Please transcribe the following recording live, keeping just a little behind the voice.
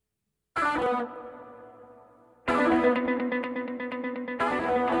All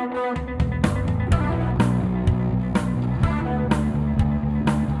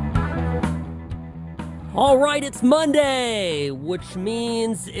right, it's Monday, which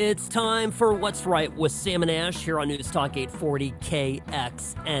means it's time for What's Right with Sam and Ash here on News Talk 840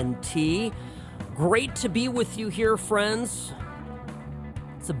 KXNT. Great to be with you here, friends.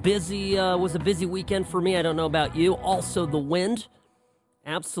 It's was a busy weekend for me. I don't know about you. Also, the wind,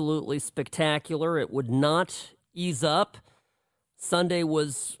 absolutely spectacular. It would not ease up. Sunday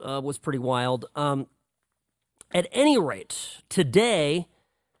was pretty wild. At any rate, today,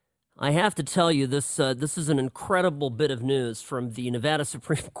 I have to tell you, this is an incredible bit of news from the Nevada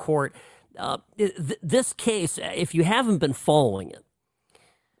Supreme Court. This case, if you haven't been following it,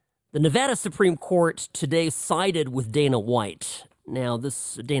 the Nevada Supreme Court today sided with Dana White. Now,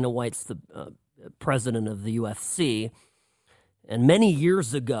 Dana White's the president of the UFC, and many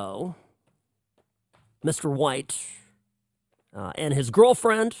years ago, Mr. White and his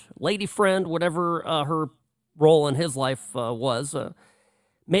girlfriend, lady friend, whatever her role in his life was,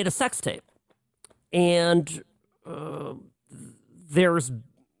 made a sex tape. And there's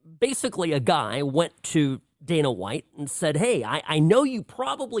basically a guy went to Dana White and said, hey, I know you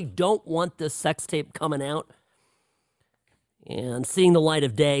probably don't want this sex tape coming out and seeing the light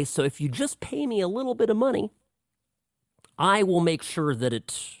of day, so if you just pay me a little bit of money, I will make sure that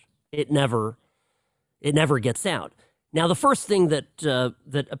it never gets out. Now, the first thing that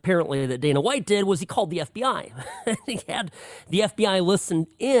apparently that Dana White did was he called the FBI. He had the FBI listen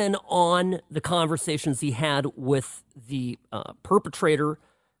in on the conversations he had with the perpetrator,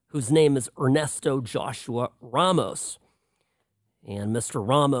 whose name is Ernesto Joshua Ramos. And Mr.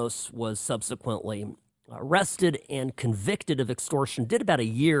 Ramos was subsequently arrested and convicted of extortion, did about a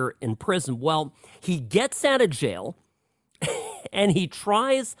year in prison. Well, he gets out of jail, and he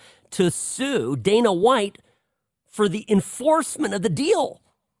tries to sue Dana White for the enforcement of the deal.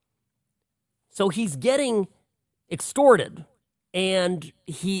 So he's getting extorted, and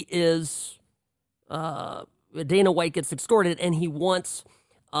Dana White gets extorted, and he wants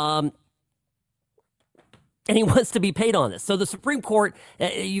to be paid on this. So the Supreme Court,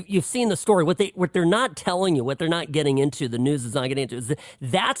 you've seen the story. What they're not telling you, what they're not getting into, the news is not getting into, is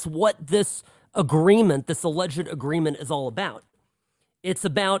that's what this agreement, this alleged agreement, is all about. It's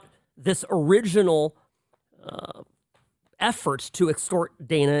about this original efforts to extort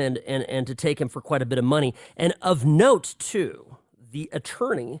Dana and to take him for quite a bit of money. And of note, too, the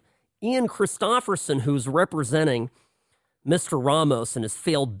attorney, Ian Christopherson, who's representing Mr. Ramos in his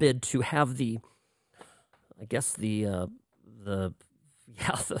failed bid to have the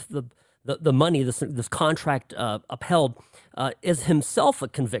money, this contract upheld, is himself a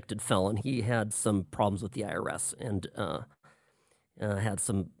convicted felon. He had some problems with the IRS and had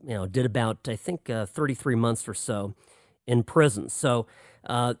some, did about, I think, 33 months or so in prison. So,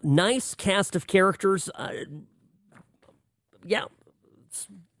 nice cast of characters. The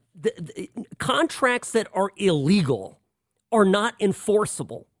contracts that are illegal are not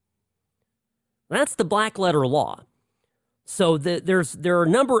enforceable. That's the black letter law. So there are a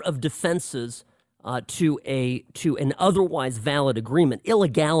number of defenses to an otherwise valid agreement.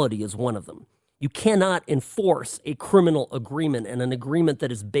 Illegality is one of them. You cannot enforce a criminal agreement, and an agreement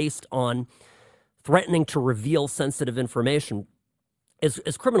that is based on threatening to reveal sensitive information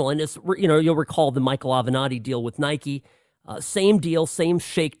is criminal. And you'll recall the Michael Avenatti deal with Nike. Same deal, same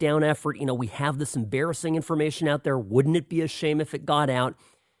shakedown effort. We have this embarrassing information out there. Wouldn't it be a shame if it got out?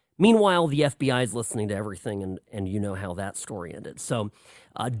 Meanwhile, the FBI is listening to everything, and you know how that story ended. So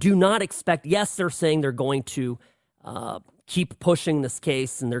do not expect, yes, they're saying they're going to keep pushing this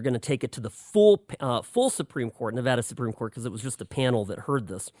case, and they're going to take it to the full Supreme Court, Nevada Supreme Court, because it was just a panel that heard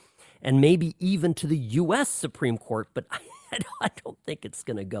this, and maybe even to the U.S. Supreme Court, but I don't think it's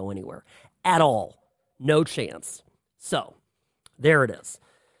going to go anywhere at all. No chance. So there it is.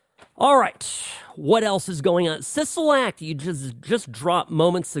 All right, what else is going on? Sisolak, you just dropped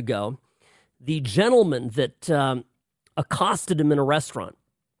moments ago, the gentleman that accosted him in a restaurant.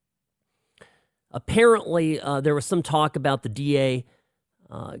 Apparently, there was some talk about the DA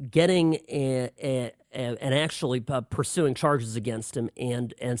getting and actually pursuing charges against him,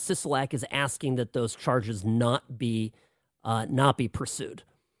 and Sisolak is asking that those charges not be pursued.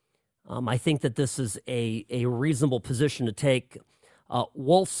 I think that this is a reasonable position to take.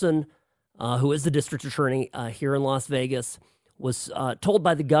 Wolfson, who is the district attorney here in Las Vegas, was told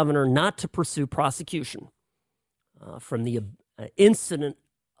by the governor not to pursue prosecution from the incident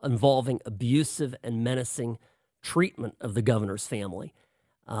involving abusive and menacing treatment of the governor's family.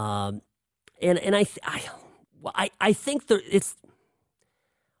 And I think that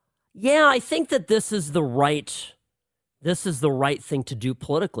Yeah, I think that this is the right thing to do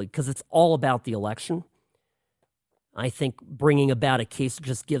politically because it's all about the election. I think bringing about a case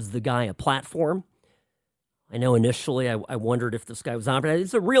just gives the guy a platform. I know initially I wondered if this guy was on, but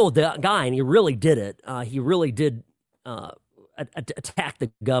he's a real guy, and he really did it. He really did attack the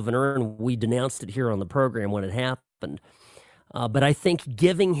governor, and we denounced it here on the program when it happened. But I think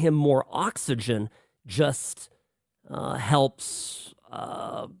giving him more oxygen just helps.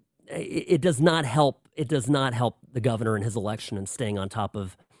 It does not help. It does not help the governor in his election and staying on top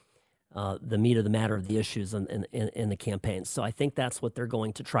of the meat of the matter of the issues in the campaign. So I think that's what they're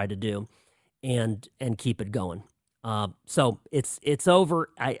going to try to do, and keep it going. So it's over.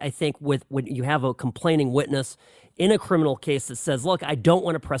 I think when you have a complaining witness in a criminal case that says, "Look, I don't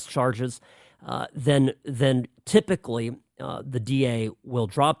want to press charges," then typically the DA will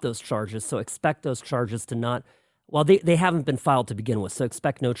drop those charges. So expect those charges to not. Well, they haven't been filed to begin with, so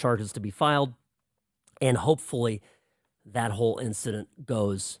expect no charges to be filed, and hopefully that whole incident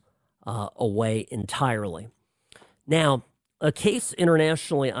goes away entirely. Now, a case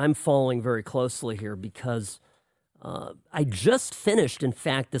internationally I'm following very closely here because I just finished, in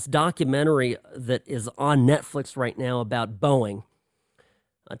fact, this documentary that is on Netflix right now about Boeing,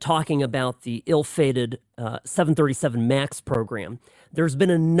 talking about the ill-fated 737 MAX program. There's been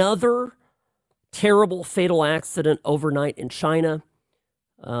another terrible fatal accident overnight in China.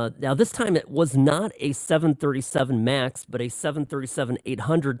 Now, this time it was not a 737 MAX, but a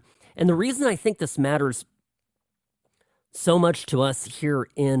 737-800. And the reason I think this matters so much to us here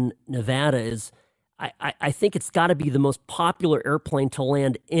in Nevada is I think it's got to be the most popular airplane to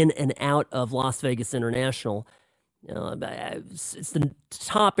land in and out of Las Vegas International. It's the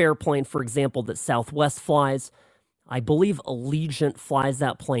top airplane, for example, that Southwest flies. I believe Allegiant flies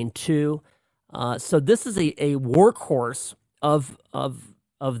that plane too. So this is a workhorse of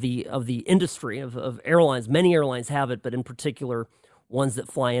the industry of airlines. Many airlines have it, but in particular, ones that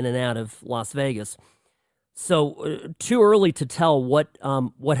fly in and out of Las Vegas. So too early to tell what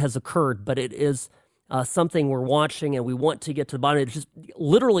has occurred, but it is something we're watching, and we want to get to the bottom. It's just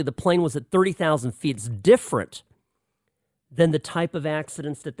literally the plane was at 30,000 feet. It's different than the type of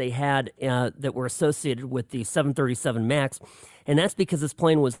accidents that they had that were associated with the 737 MAX, and that's because this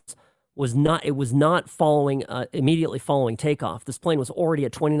plane was not following immediately following takeoff. This plane was already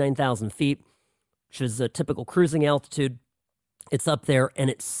at 29,000 feet, which is a typical cruising altitude. It's up there, and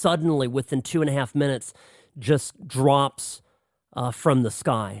it suddenly, within 2.5 minutes, just drops from the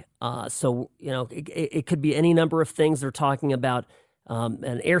sky. So, it could be any number of things. They're talking about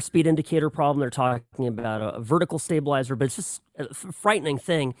an airspeed indicator problem. They're talking about a vertical stabilizer, but it's just a frightening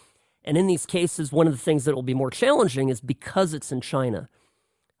thing. And in these cases, one of the things that will be more challenging is because it's in China.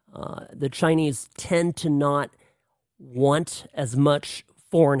 The Chinese tend to not want as much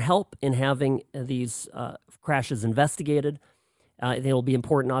foreign help in having these crashes investigated. They will be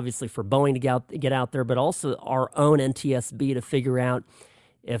important, obviously, for Boeing to get out there, but also our own NTSB to figure out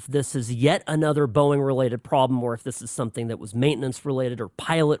if this is yet another Boeing-related problem or if this is something that was maintenance-related or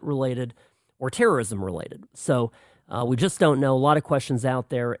pilot-related or terrorism-related. So we just don't know. A lot of questions out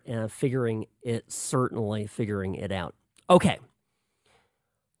there, and figuring it out. Okay.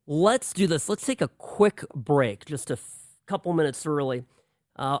 Let's do this. Let's take a quick break, just a couple minutes early.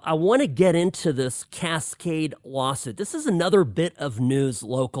 I want to get into this Cascade lawsuit. This is another bit of news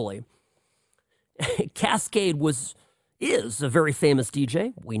locally. Cascade is a very famous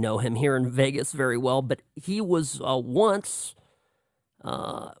DJ. We know him here in Vegas very well, but he was once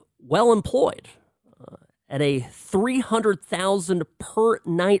well employed at a $300,000 per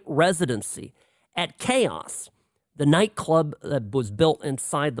night residency at Chaos, the nightclub that was built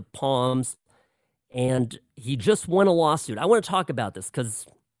inside the Palms, and he just won a lawsuit. I want to talk about this because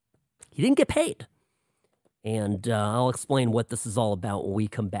he didn't get paid, and I'll explain what this is all about when we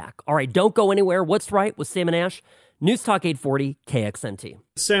come back. All right, don't go anywhere. What's Right with Sam and Ash? News Talk 840 KXNT.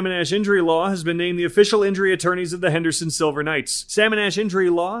 Sam and Ash Injury Law has been named the official injury attorneys of the Henderson Silver Knights. Sam and Ash Injury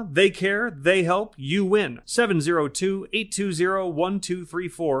Law, they care, they help, you win.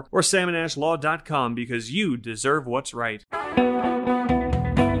 702-820-1234 or salmonashlaw.com, because you deserve what's right.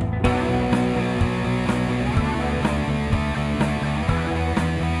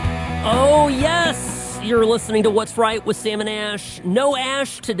 Oh, yes. You're listening to What's Right with Sam and Ash. No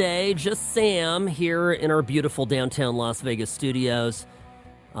Ash today, just Sam here in our beautiful downtown Las Vegas studios.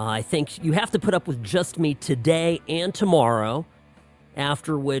 I think you have to put up with just me today and tomorrow,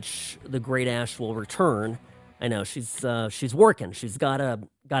 after which the great Ash will return. I know she's working. She's got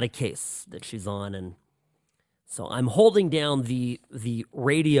a case that she's on, and so I'm holding down the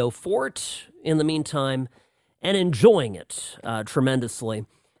radio fort in the meantime and enjoying it tremendously.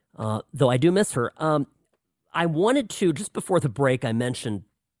 though I do miss her. I wanted to, just before the break, I mentioned,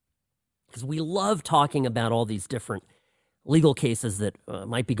 because we love talking about all these different legal cases that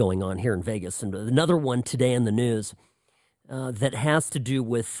might be going on here in Vegas. And another one today in the news that has to do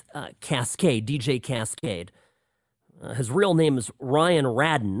with Cascade, DJ Cascade. His real name is Ryan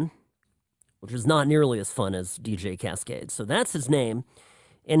Radden, which is not nearly as fun as DJ Cascade. So that's his name.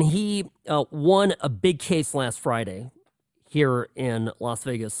 And he won a big case last Friday here in Las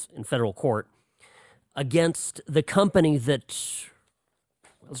Vegas in federal court against the company that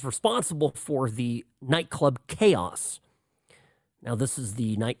was responsible for the nightclub Chaos. Now, this is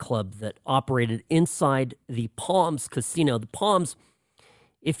the nightclub that operated inside the Palms Casino. The Palms,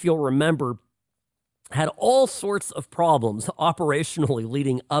 if you'll remember, had all sorts of problems operationally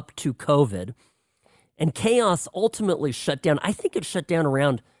leading up to COVID. And Chaos ultimately shut down. I think it shut down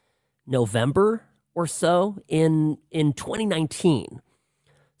around November or so in 2019.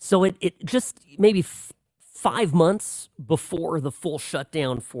 So it just maybe 5 months before the full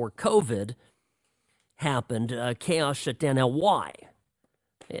shutdown for COVID happened, Chaos shut down. Now, why?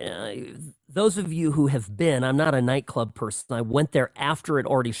 Those of you who have been, I'm not a nightclub person. I went there after it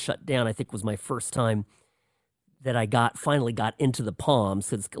already shut down. I think it was my first time that I finally got into the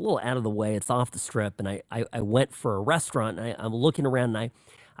Palms. It's a little out of the way. It's off the strip. And I went for a restaurant. And I'm looking around, and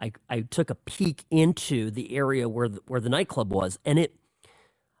I took a peek into the area where the nightclub was. And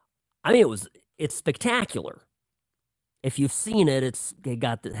it's spectacular. If you've seen it,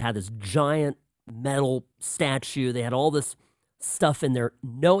 had this giant metal statue. They had all this stuff in there,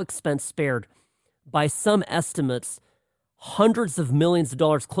 no expense spared. By some estimates, hundreds of millions of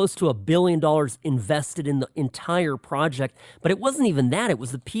dollars, close to $1 billion invested in the entire project. But it wasn't even that. It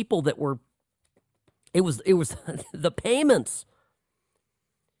was the people that were, it was the payments.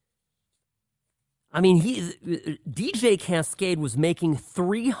 I mean, DJ Cascade was making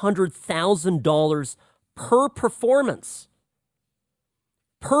 $300,000 per performance.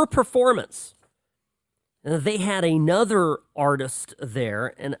 Per performance. And they had another artist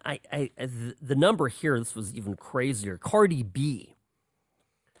there, and the number here, this was even crazier. Cardi B.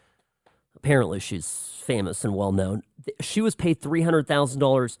 Apparently, she's famous and well known. She was paid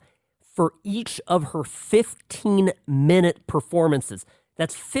 $300,000 for each of her 15-minute performances.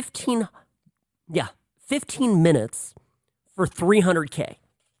 That's 15 minutes for $300K.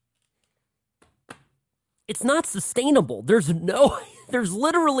 It's not sustainable. There's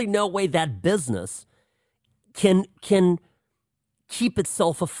literally no way that business can keep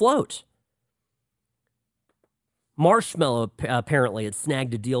itself afloat. Marshmello apparently had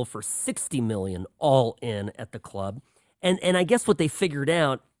snagged a deal for $60 million all in at the club. And I guess what they figured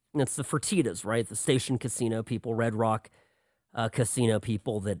out, it's the Fertittas, right? The Station Casino people, Red Rock Casino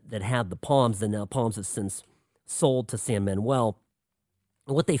people that had the Palms, and now Palms has since sold to San Manuel.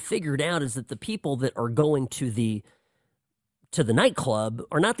 And what they figured out is that the people that are going to the nightclub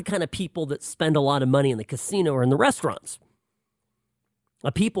are not the kind of people that spend a lot of money in the casino or in the restaurants.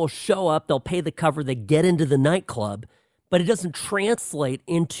 People show up, they'll pay the cover, they get into the nightclub, but it doesn't translate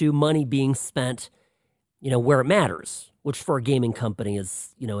into money being spent, where it matters, which for a gaming company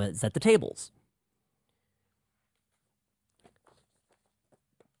is at the tables.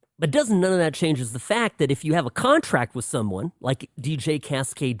 But none of that changes the fact that if you have a contract with someone, like DJ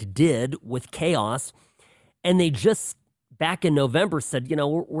Cascade did with Chaos, and they just back in November said,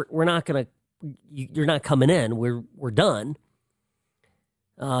 we're not going to, you're not coming in, we're done.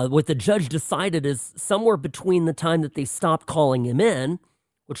 What the judge decided is somewhere between the time that they stopped calling him in,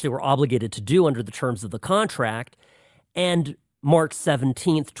 which they were obligated to do under the terms of the contract, and March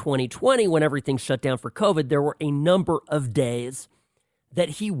 17th, 2020, when everything shut down for COVID, there were a number of days that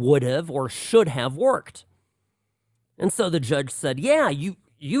he would have or should have worked. And so the judge said, yeah, you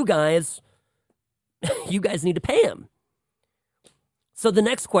guys need to pay him. So the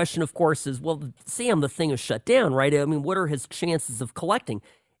next question, of course, is, well, Sam, the thing is shut down, right? I mean, what are his chances of collecting?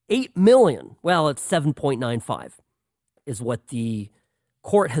 $8 million. Well, it's 7.95 is what the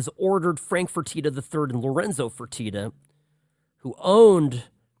court has ordered Frank Fertitta III and Lorenzo Fertitta, who owned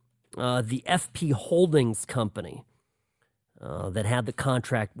the FP Holdings company that had the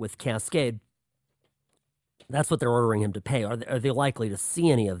contract with Cascade. That's what they're ordering him to pay. Are they likely to see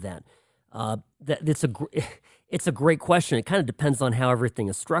any of that? It's a great question. It kind of depends on how everything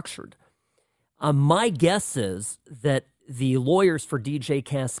is structured. My guess is that the lawyers for DJ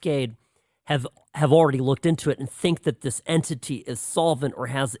Cascade have already looked into it and think that this entity is solvent or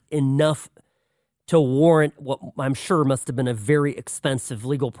has enough to warrant what I'm sure must have been a very expensive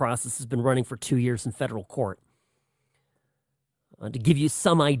legal process has been running for 2 years in federal court. To give you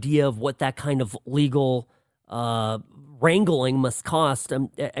some idea of what that kind of legal wrangling must cost.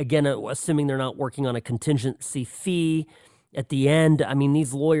 Again, assuming they're not working on a contingency fee at the end. I mean,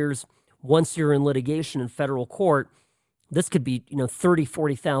 these lawyers, once you're in litigation in federal court, this could be, $30,000,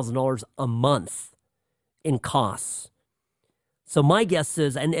 $40,000 a month in costs. So my guess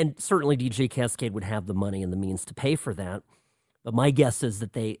is, and certainly DJ Cascade would have the money and the means to pay for that, but my guess is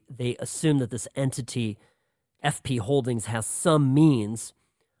that they assume that this entity, FP Holdings, has some means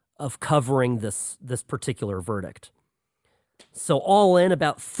of covering this particular verdict. So all in,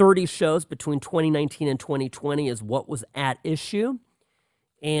 about 30 shows between 2019 and 2020 is what was at issue.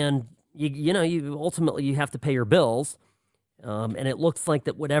 And you ultimately you have to pay your bills. And it looks like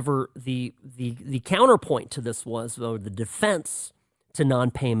that whatever the counterpoint to this was, or the defense to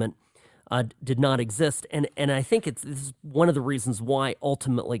non-payment, did not exist. And I think this is one of the reasons why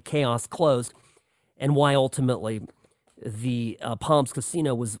ultimately Chaos closed, and why ultimately the Palms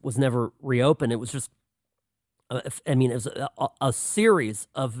Casino was never reopened. It was just, it was a series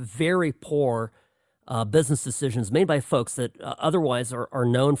of very poor business decisions made by folks that otherwise are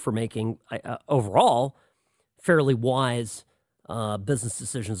known for making overall fairly wise business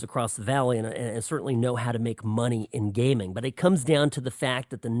decisions across the valley, and certainly know how to make money in gaming. But it comes down to the fact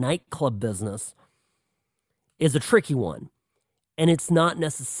that the nightclub business is a tricky one, and it's not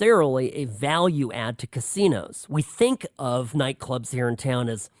necessarily a value add to casinos. We think of nightclubs here in town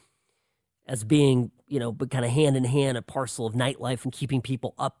as being, but kind of hand in hand, a parcel of nightlife and keeping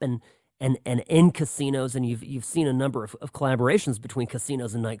people up and in casinos. And you've seen a number of collaborations between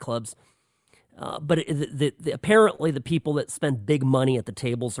casinos and nightclubs. But apparently the people that spend big money at the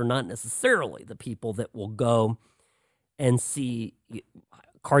tables are not necessarily the people that will go and see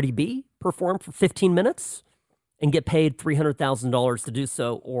Cardi B perform for 15 minutes and get paid $300,000 to do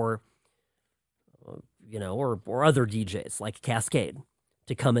so, or other DJs like Cascade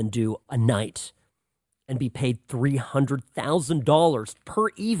to come and do a night and be paid $300,000 per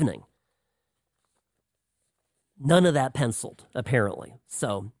evening. None of that penciled, apparently.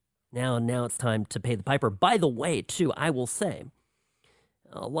 So Now it's time to pay the piper. By the way, too, I will say,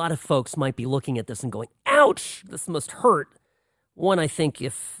 a lot of folks might be looking at this and going, ouch, this must hurt. One, I think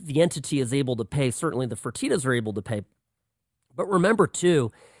if the entity is able to pay, certainly the Fertittas are able to pay. But remember,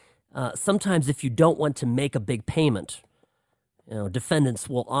 too, sometimes if you don't want to make a big payment, defendants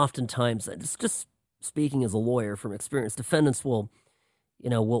will oftentimes, just speaking as a lawyer from experience, defendants will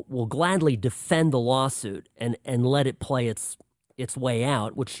gladly defend the lawsuit and let it play its way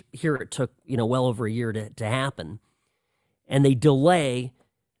out, which here it took, well over a year to happen. And they delay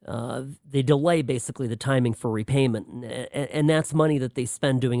basically the timing for repayment. And that's money that they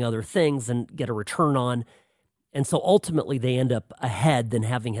spend doing other things and get a return on. And so ultimately they end up ahead than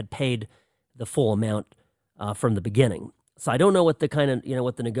having had paid the full amount from the beginning. So I don't know what the kind of,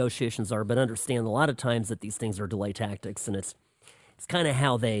 what the negotiations are, but understand a lot of times that these things are delay tactics, and it's kind of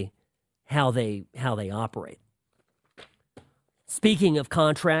how they operate. Speaking of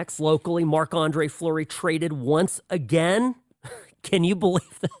contracts locally, Marc-Andre Fleury traded once again. Can you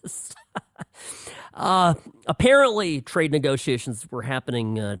believe this? Apparently, trade negotiations were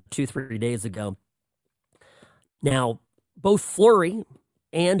happening 2-3 days ago. Now, both Fleury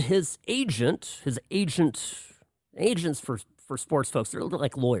and his agents for sports folks, they're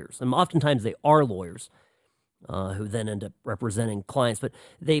like lawyers, and oftentimes they are lawyers who then end up representing clients. But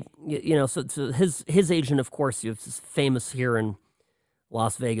they, so his agent, of course, is famous here in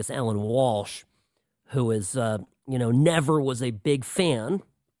Las Vegas, Alan Walsh, who is, never was a big fan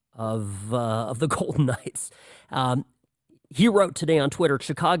of the Golden Knights. He wrote today on Twitter,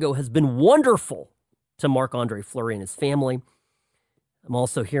 Chicago has been wonderful to Marc-Andre Fleury and his family. I'm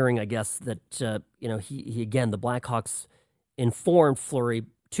also hearing, I guess, that, he again, the Blackhawks informed Fleury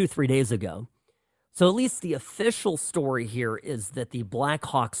 2-3 days ago. So at least the official story here is that the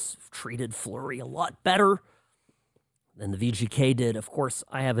Blackhawks treated Fleury a lot better than the VGK did. Of course,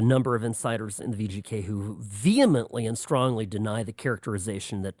 I have a number of insiders in the VGK who vehemently and strongly deny the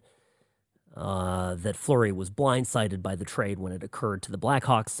characterization that Fleury was blindsided by the trade when it occurred to the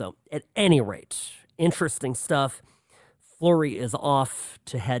Blackhawks. So at any rate, interesting stuff. Fleury is off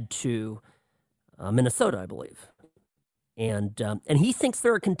to head to Minnesota, I believe. And he thinks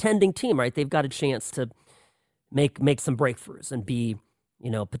they're a contending team, right? They've got a chance to make some breakthroughs and be,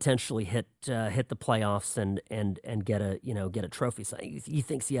 potentially hit the playoffs and get a trophy. So he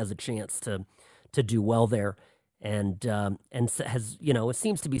thinks he has a chance to do well there, and has, it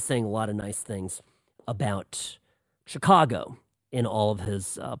seems to be saying a lot of nice things about Chicago in all of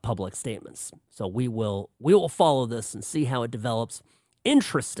his public statements. So we will follow this and see how it develops.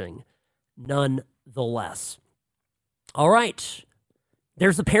 Interesting, nonetheless. All right,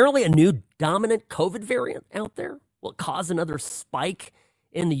 There's apparently a new dominant COVID variant out there. Will it cause another spike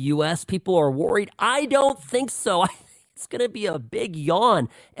in the U.S.? People are worried. I don't think so. I think it's going to be a big yawn.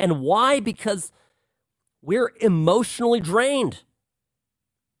 And why? Because we're emotionally drained.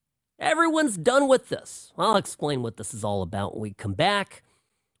 Everyone's done with this. I'll explain what this is all about when we come back.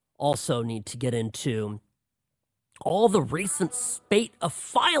 Also need to get into all the recent spate of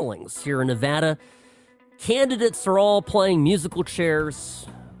filings here in Nevada. Candidates are all playing musical chairs.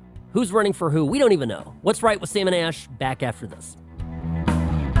 Who's running for who? We don't even know. What's Right with Sam and Ash? Back after this.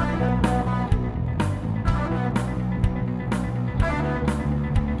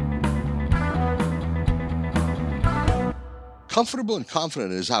 Comfortable and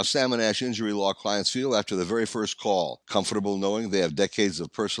confident is how Sam and Ash Injury Law clients feel after the very first call. Comfortable knowing they have decades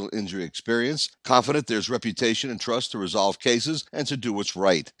of personal injury experience. Confident there's reputation and trust to resolve cases and to do what's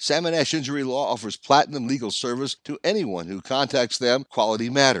right. Sam and Ash Injury Law offers platinum legal service to anyone who contacts them. Quality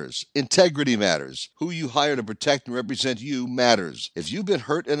matters. Integrity matters. Who you hire to protect and represent you matters. If you've been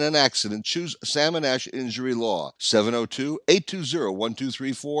hurt in an accident, choose Sam and Ash Injury Law.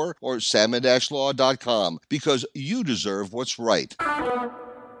 702-820-1234 or samandashlaw.com, because you deserve what's right.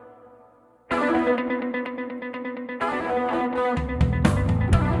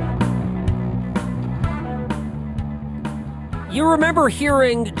 You remember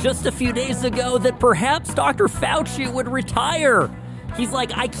hearing just a few days ago that perhaps Dr. Fauci would retire. He's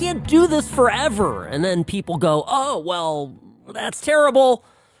like, I can't do this forever. And then people go, oh, well, that's terrible.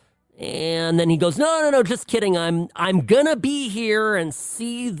 And then he goes, no, just kidding. I'm gonna be here and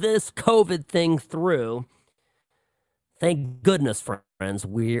see this COVID thing through. Thank goodness, friends,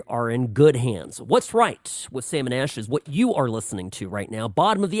 we are in good hands. What's Right with Sam and Ash is what you are listening to right now.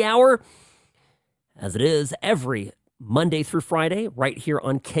 Bottom of the hour, as it is every Monday through Friday, right here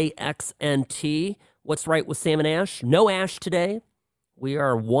on KXNT. What's Right with Sam and Ash? No Ash today. We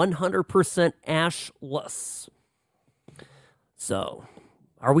are 100% ashless. So,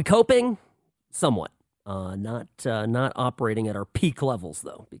 are we coping? Somewhat. Not operating at our peak levels,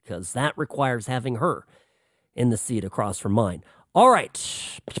 though, because that requires having her in the seat across from mine. All right.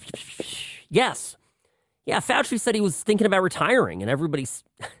 Yes. Yeah, Fauci said he was thinking about retiring, and everybody's,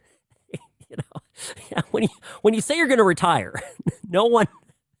 when you say you're going to retire, no one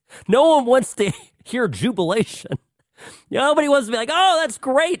wants to hear jubilation. Nobody wants to be like, oh, that's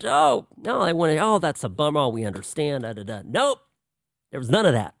great. Oh, no, they want to, oh, that's a bummer. Oh, we understand. Nope. There was none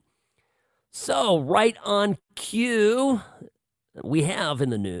of that. So, right on cue, we have in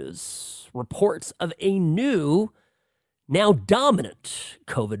the news reports of a new, now dominant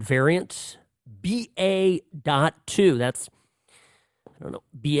COVID variant, BA.2. That's, I don't know,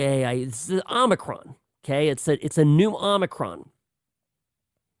 it's the Omicron. Okay, it's a new Omicron.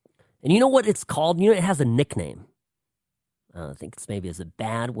 And you know what it's called? You know, it has a nickname. I think it's maybe, is it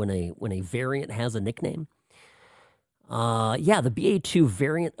bad when a variant has a nickname? The BA.2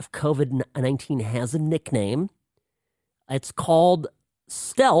 variant of COVID-19 has a nickname. It's called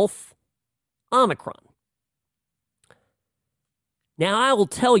Stealth Omicron. Now, I will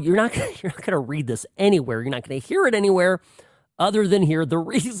tell you, you're not going to read this anywhere. You're not going to hear it anywhere other than here. The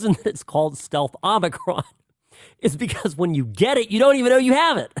reason that it's called Stealth Omicron is because when you get it, you don't even know you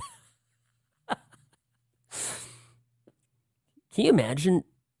have it. Can you imagine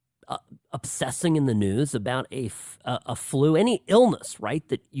obsessing in the news about a flu, any illness, right,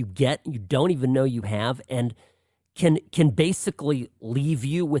 that you get, you don't even know you have, and can basically leave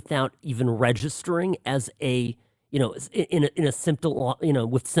you without even registering as a, in a symptom,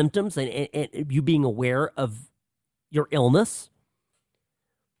 with symptoms and you being aware of your illness?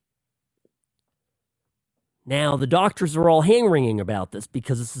 Now, the doctors are all hand-wringing about this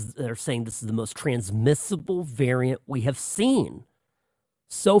because they're saying this is the most transmissible variant we have seen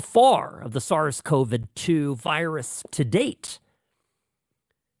so far of the SARS-CoV-2 virus to date.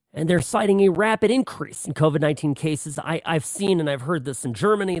 And they're citing a rapid increase in COVID-19 cases. I've seen and I've heard this in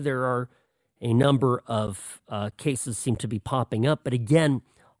Germany. There are a number of cases seem to be popping up. But again,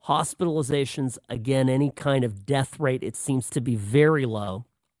 hospitalizations, again, any kind of death rate, it seems to be very low.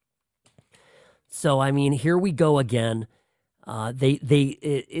 So, I mean, here we go again.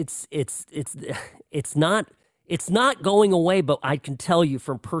 It's not going away, but I can tell you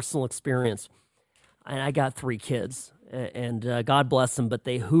from personal experience, and I got 3 kids, and God bless them, but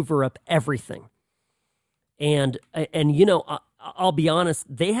they hoover up everything. And I'll be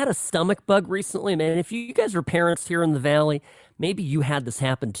honest, they had a stomach bug recently, man. If you guys are parents here in the Valley, maybe you had this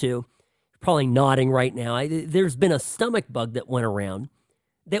happen too. You're probably nodding right now. There's been a stomach bug that went around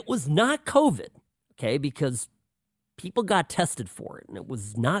that was not COVID, okay, because people got tested for it, and it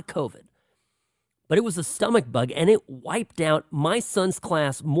was not COVID. but it was a stomach bug, and it wiped out my son's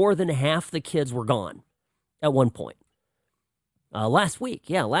class. More than half the kids were gone at one point. Last week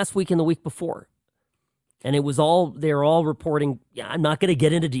and the week before. And they're all reporting, I'm not going to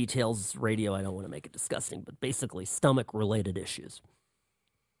get into details, it's radio, I don't want to make it disgusting, but basically stomach-related issues.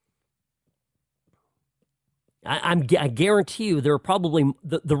 I guarantee you there are probably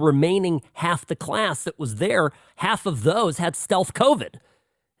the remaining half the class that was there, half of those had stealth COVID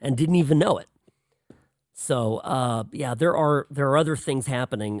and didn't even know it. So, there are other things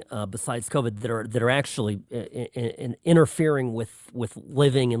happening besides COVID that are actually interfering with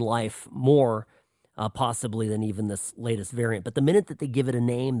living and life more possibly than even this latest variant. But the minute that they give it a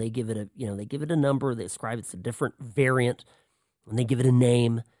name, they give it a number, they describe it's a different variant, and they give it a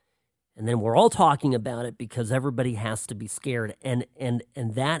name, and then we're all talking about it because everybody has to be scared, and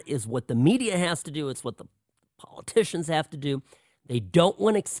that is what the media has to do. It's what the politicians have to do. They don't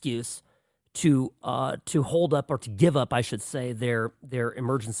want an excuse to hold up, or to give up, I should say, their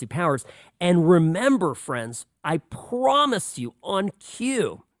emergency powers. And remember, friends, I promise you on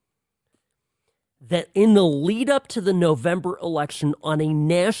cue that in the lead up to the November election on a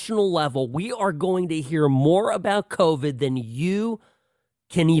national level, we are going to hear more about COVID than you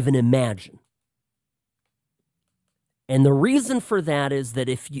can even imagine. And the reason for that is that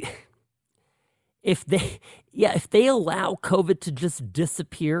if they allow COVID to just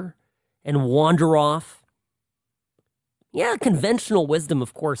disappear and wander off, conventional wisdom,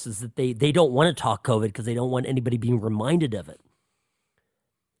 of course, is that they don't want to talk COVID because they don't want anybody being reminded of it.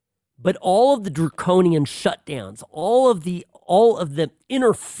 But all of the draconian shutdowns, all of the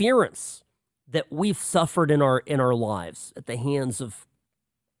interference that we've suffered in our lives at the hands of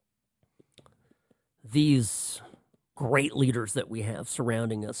these great leaders that we have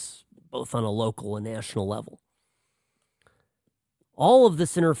surrounding us, both on a local and national level. All of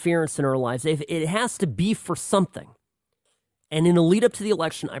this interference in our lives, it has to be for something. And in the lead up to the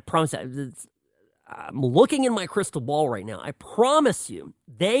election, I promise you, I'm looking in my crystal ball right now. I promise you,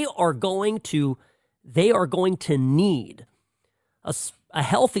 they are going to need a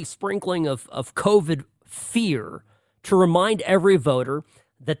healthy sprinkling of COVID fear to remind every voter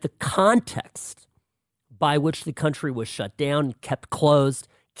that the context by which the country was shut down, kept closed,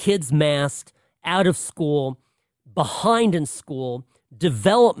 kids masked, out of school, behind in school,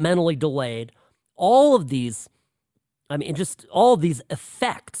 developmentally delayed, all of these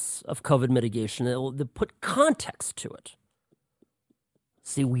effects of COVID mitigation, that put context to it.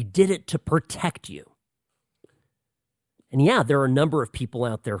 See, we did it to protect you. And there are a number of people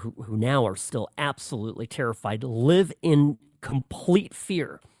out there who now are still absolutely terrified, live in complete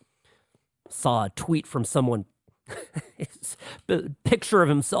fear. Saw a tweet from someone, a picture of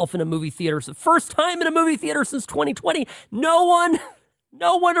himself in a movie theater. It's the first time in a movie theater since 2020. No one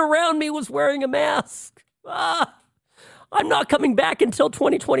around me was wearing a mask. I'm not coming back until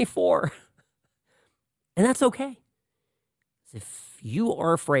 2024. And that's okay. If you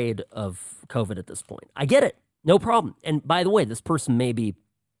are afraid of COVID at this point, I get it. No problem. And by the way, this person maybe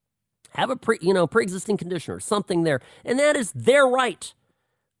have a pre-existing condition or something there, and that is their right.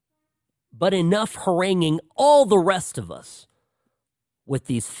 But enough haranguing all the rest of us with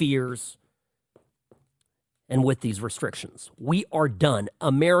these fears and with these restrictions. We are done.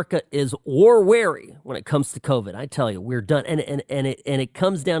 America is war weary when it comes to COVID. I tell you, we're done. And it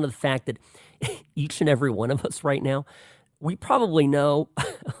comes down to the fact that each and every one of us right now, we probably know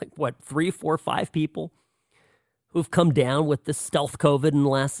 3, 4, 5 people who've come down with this stealth COVID in the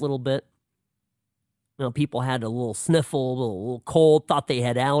last little bit. People had a little sniffle, a little cold, thought they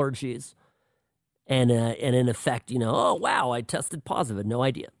had allergies. And in effect, oh, wow, I tested positive. No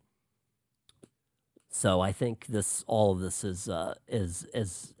idea. So I think all of this but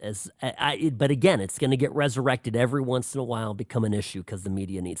again, it's going to get resurrected every once in a while, become an issue because the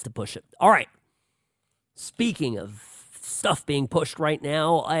media needs to push it. All right. Speaking of stuff being pushed right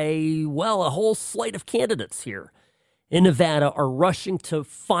now, a whole slate of candidates here in Nevada are rushing to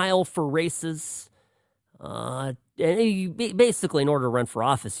file for races. And basically, in order to run for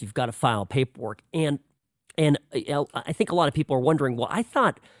office, you've got to file paperwork. And I think a lot of people are wondering, well, I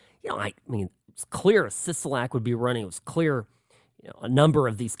thought, it's clear Sisolak would be running. It was clear, a number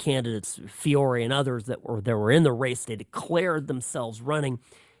of these candidates, Fiore and others that were in the race, they declared themselves running,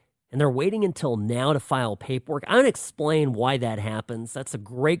 and they're waiting until now to file paperwork. I'm going to explain why that happens. That's a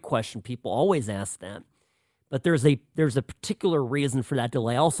great question. People always ask that. But there's a particular reason for that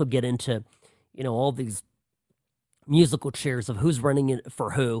delay. I also get into, all these musical chairs of who's running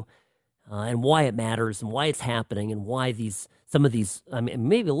for who, and why it matters, and why it's happening, and why some of these,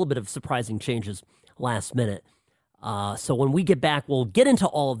 maybe a little bit of surprising changes last minute. So when we get back, we'll get into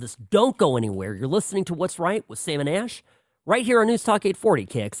all of this. Don't go anywhere. You're listening to What's Right with Sam and Ash right here on News Talk 840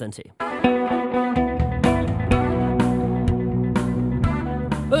 KXNT.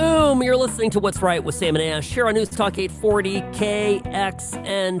 Boom! You're listening to What's Right with Sam and Ash here on News Talk 840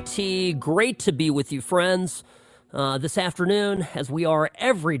 KXNT. Great to be with you, friends, this afternoon, as we are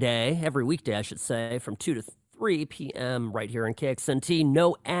every day, every weekday, I should say, from 2 to 3 p.m. right here on KXNT.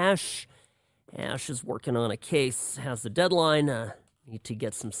 No Ash. Ash is working on a case, has the deadline, need to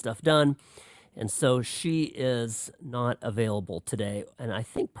get some stuff done, and so she is not available today, and I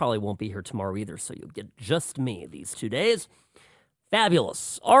think probably won't be here tomorrow either, so you'll get just me these 2 days.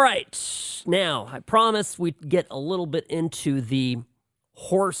 Fabulous. All right, now, I promised we'd get a little bit into the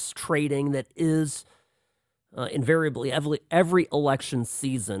horse trading that is invariably every election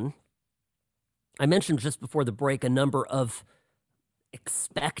season. I mentioned just before the break a number of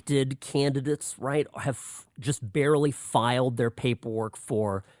expected candidates, right, have just barely filed their paperwork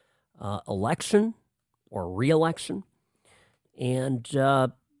for election or re-election. And,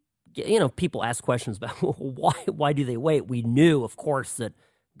 people ask questions about why do they wait? We knew, of course, that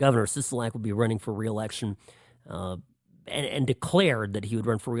Governor Sisolak would be running for re-election and declared that he would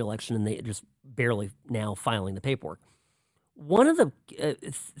run for re-election, and they just barely now filing the paperwork. One of the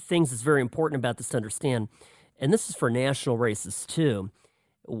things that's very important about this to understand, and this is for national races too,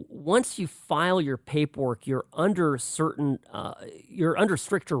 once you file your paperwork, you're under stricter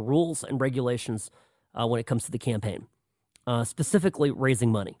rules and regulations when it comes to the campaign, specifically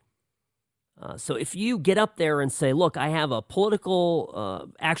raising money. So if you get up there and say, look, I have a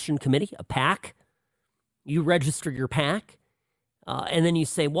political action committee, a PAC, you register your PAC, and then you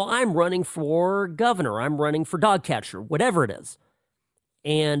say, well, I'm running for governor, I'm running for dog catcher, whatever it is.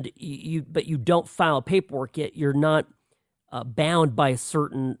 And but you don't file paperwork yet, you're not bound by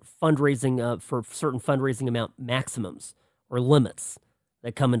certain fundraising amount maximums or limits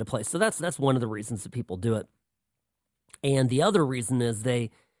that come into place. So that's one of the reasons that people do it. And the other reason is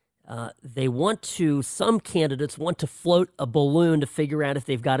some candidates want to float a balloon to figure out if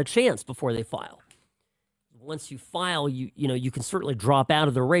they've got a chance before they file. Once you file, you can certainly drop out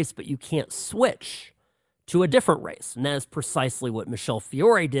of the race, but you can't switch to a different race. And that is precisely what Michelle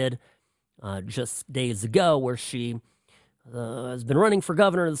Fiore did just days ago, where she has been running for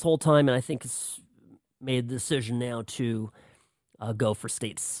governor this whole time, and I think has made the decision now to go for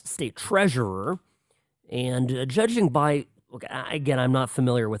state treasurer. And judging by, again, I'm not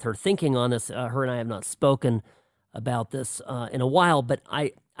familiar with her thinking on this. Her and I have not spoken about this in a while, but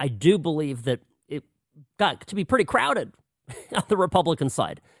I do believe that it got to be pretty crowded on the Republican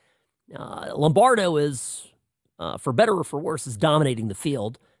side. Lombardo is, for better or for worse, is dominating the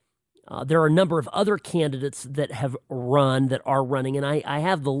field. There are a number of other candidates that have run, that are running, and I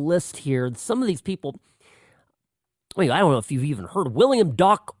have the list here. Some of these people, I don't know if you've even heard. William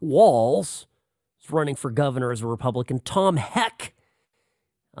Doc Walls is running for governor as a Republican. Tom Heck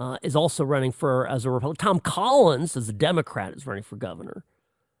is also running as a Republican. Tom Collins, as a Democrat, is running for governor.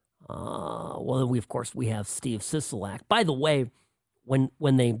 Well, we have Steve Sisolak. By the way, when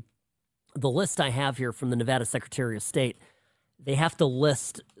the list I have here from the Nevada Secretary of State, they have to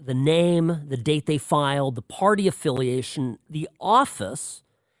list the name, the date they filed, the party affiliation, the office,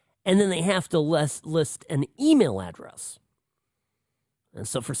 and then they have to list an email address. And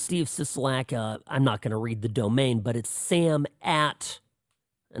so for Steve Sisolak, I'm not going to read the domain, but it's Sam at,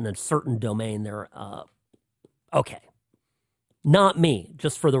 and a certain domain there. Okay. Not me,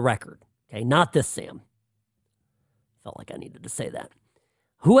 just for the record. Okay, not this Sam. Felt like I needed to say that.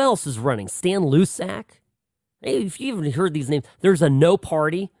 Who else is running? Stan Lusak. Hey, if you even heard these names, there's a no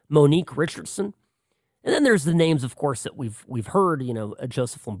party, Monique Richardson. And then there's the names, of course, that we've heard,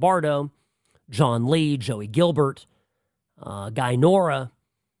 Joseph Lombardo, John Lee, Joey Gilbert, Guy Nora,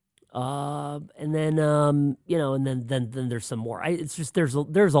 and then then there's some more. It's just there's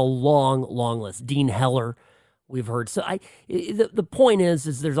a long list. Dean Heller, we've heard. So the point is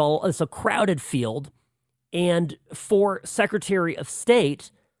it's a crowded field, and for Secretary of State,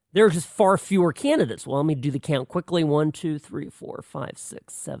 there are just far fewer candidates. Well, let me do the count quickly. 1, 2, 3, 4, 5,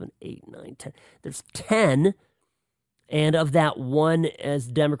 6, 7, 8, 9, 10. There's 10. And of that, one is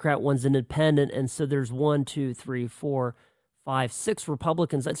Democrat, one's independent. And so there's 1, 2, 3, 4, 5, 6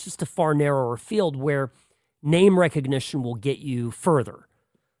 Republicans. That's just a far narrower field where name recognition will get you further.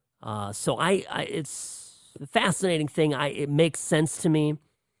 So it's a fascinating thing. It makes sense to me.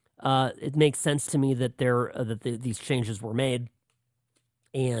 It makes sense to me that these changes were made.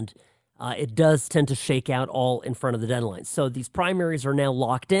 And it does tend to shake out all in front of the deadline. So these primaries are now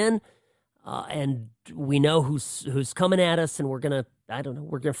locked in, and we know who's coming at us, and we're gonna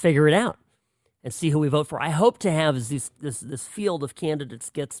figure it out. and see who we vote for. I hope to have as this field of candidates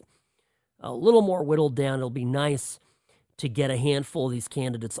gets a little more whittled down. It'll be nice to get a handful of these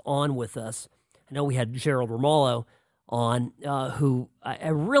candidates on with us. I know we had Gerald Ramallo on, who I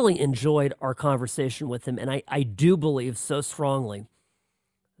really enjoyed our conversation with him, and I do believe so strongly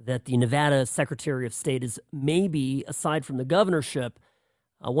that the Nevada Secretary of State is maybe, aside from the governorship,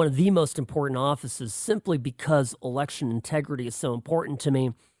 one of the most important offices, simply because election integrity is so important to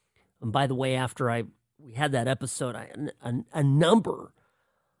me. And by the way, after we had that episode, a number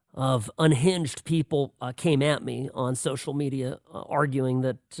of unhinged people came at me on social media, arguing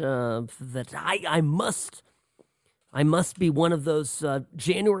that I must be one of those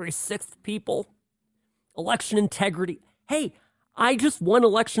January 6th people. Election integrity. Hey, I just won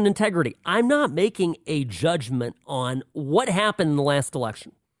election integrity. I'm not making a judgment on what happened in the last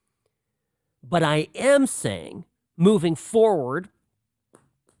election. But I am saying, moving forward,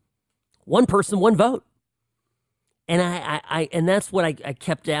 one person, one vote. And and that's what I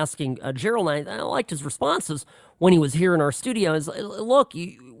kept asking Gerald, and I liked his responses when he was here in our studio. Is, look,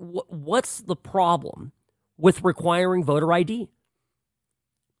 what's the problem with requiring voter ID?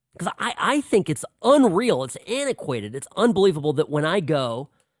 Because I think it's unreal, it's antiquated, it's unbelievable that when I go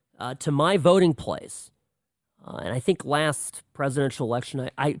to my voting place, and I think last presidential election,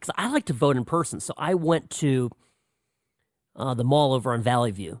 because I like to vote in person, so I went to the mall over on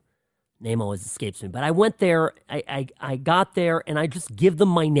Valley View. Name always escapes me, but I went there, I got there, and I just give them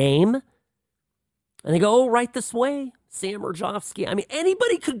my name, and they go, oh, right this way, Sam Urjovsky. I mean,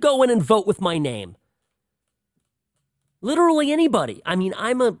 anybody could go in and vote with my name. Literally anybody. I mean,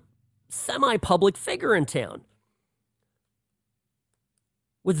 I'm a semi-public figure in town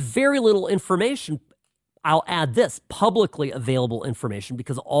with very little information. I'll add this, publicly available information,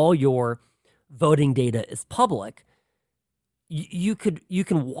 because all your voting data is public. You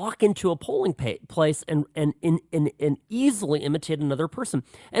can walk into a polling place and easily imitate another person.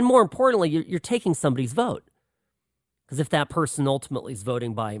 And more importantly, you're taking somebody's vote. Because if that person ultimately is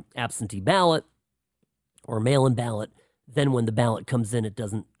voting by absentee ballot or mail-in ballot, then when the ballot comes in, it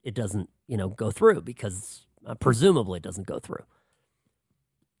doesn't go through, because presumably it doesn't go through.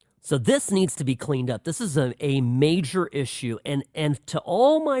 So this needs to be cleaned up. This is a major issue. And to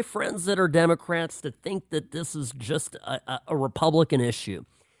all my friends that are Democrats that think that this is just a Republican issue,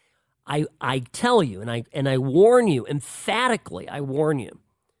 I tell you, and I warn you, emphatically, I warn you,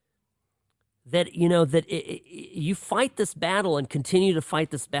 that you fight this battle and continue to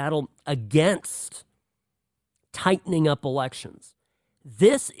fight this battle against tightening up elections.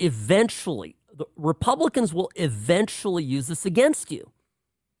 This eventually, the Republicans will eventually use this against you.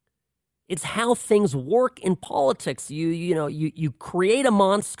 It's how things work in politics. You create a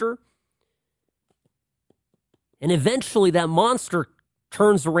monster, and eventually that monster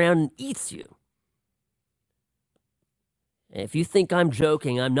turns around and eats you. If you think I'm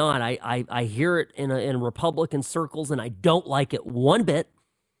joking, I'm not. I hear it in Republican circles, and I don't like it one bit.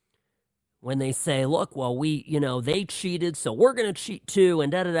 When they say, "Look, well, they cheated, so we're going to cheat too,"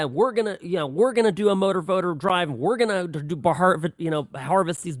 and we're going to do a motor voter drive, and we're going to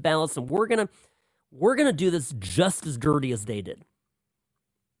harvest these ballots, and we're going to do this just as dirty as they did.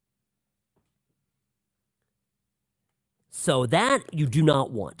 So that you do not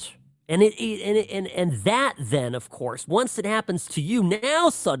want, and that then, of course, once it happens to you,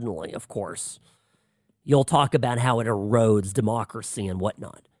 now suddenly, of course, you'll talk about how it erodes democracy and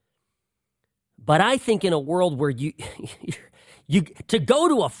whatnot. But I think in a world where you to go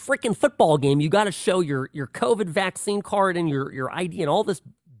to a freaking football game, you got to show your COVID vaccine card and your ID and all this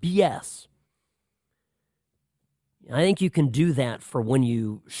BS. I think you can do that for when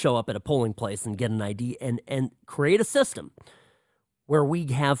you show up at a polling place and get an ID and create a system where we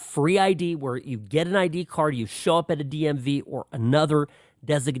have free ID, where you get an ID card, you show up at a DMV or another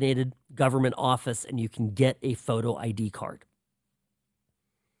designated government office, and you can get a photo ID card.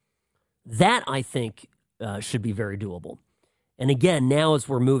 That, I think, should be very doable. And again, now as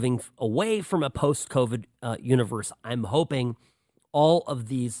we're moving away from a post-COVID universe, I'm hoping all of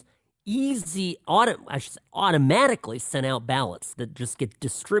these easy, automatically sent out ballots that just get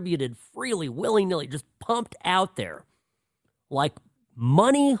distributed freely, willy-nilly, just pumped out there like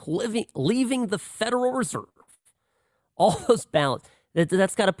money leaving the Federal Reserve. All those ballots,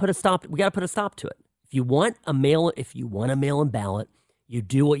 that's got to put a stop. We got to put a stop to it. If you want a mail-in ballot, you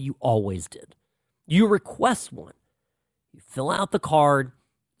do what you always did. You request one. You fill out the card.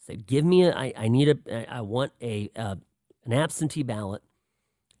 Say, give me I want an absentee ballot,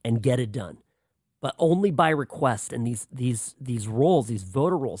 and get it done. But only by request. And these rolls, these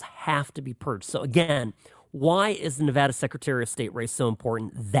voter rolls, have to be purged. So again, why is the Nevada Secretary of State race so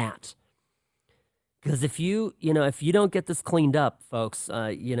important? That Because if you don't get this cleaned up, folks,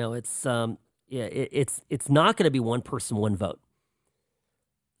 it's not going to be one person, one vote.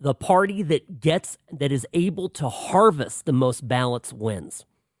 The party that is able to harvest the most ballots wins.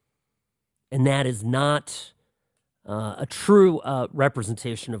 And that is not a true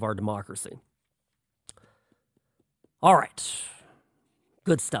representation of our democracy. All right.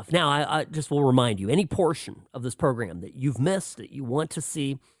 Good stuff. Now, I just will remind you, any portion of this program that you've missed, that you want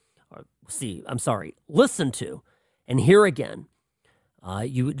to listen to and hear again,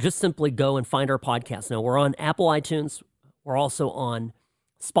 you just simply go and find our podcast. Now, we're on Apple iTunes. We're also on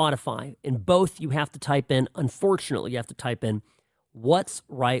Spotify. In both, you have to type in, unfortunately, What's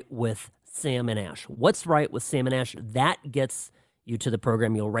Right with Sam and Ash. What's Right with Sam and Ash. That gets you to the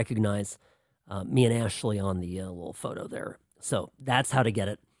program. You'll recognize me and Ashley on the little photo there. So that's how to get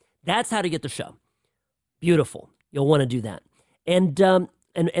it. That's how to get the show. Beautiful. You'll want to do that. And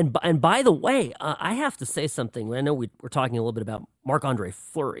by the way, I have to say something. I know we were talking a little bit about Marc-Andre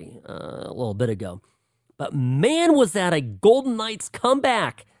Fleury a little bit ago, but man, was that a Golden Knights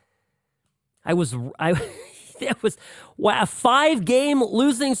comeback! That was a 5-game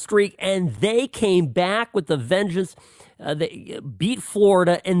losing streak, and they came back with the vengeance. They beat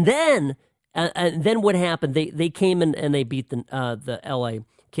Florida, and then what happened? They came in and they beat the LA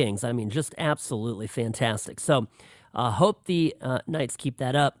Kings. I mean, just absolutely fantastic. So, hope the Knights keep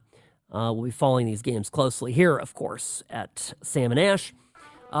that up. We'll be following these games closely here, of course, at Sam and Ash.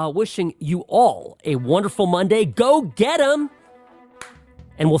 Wishing you all a wonderful Monday. Go get 'em!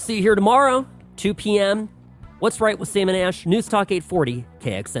 And we'll see you here tomorrow, 2 p.m. What's Right with Sam and Ash, News Talk 840,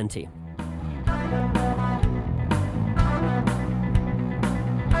 KXNT.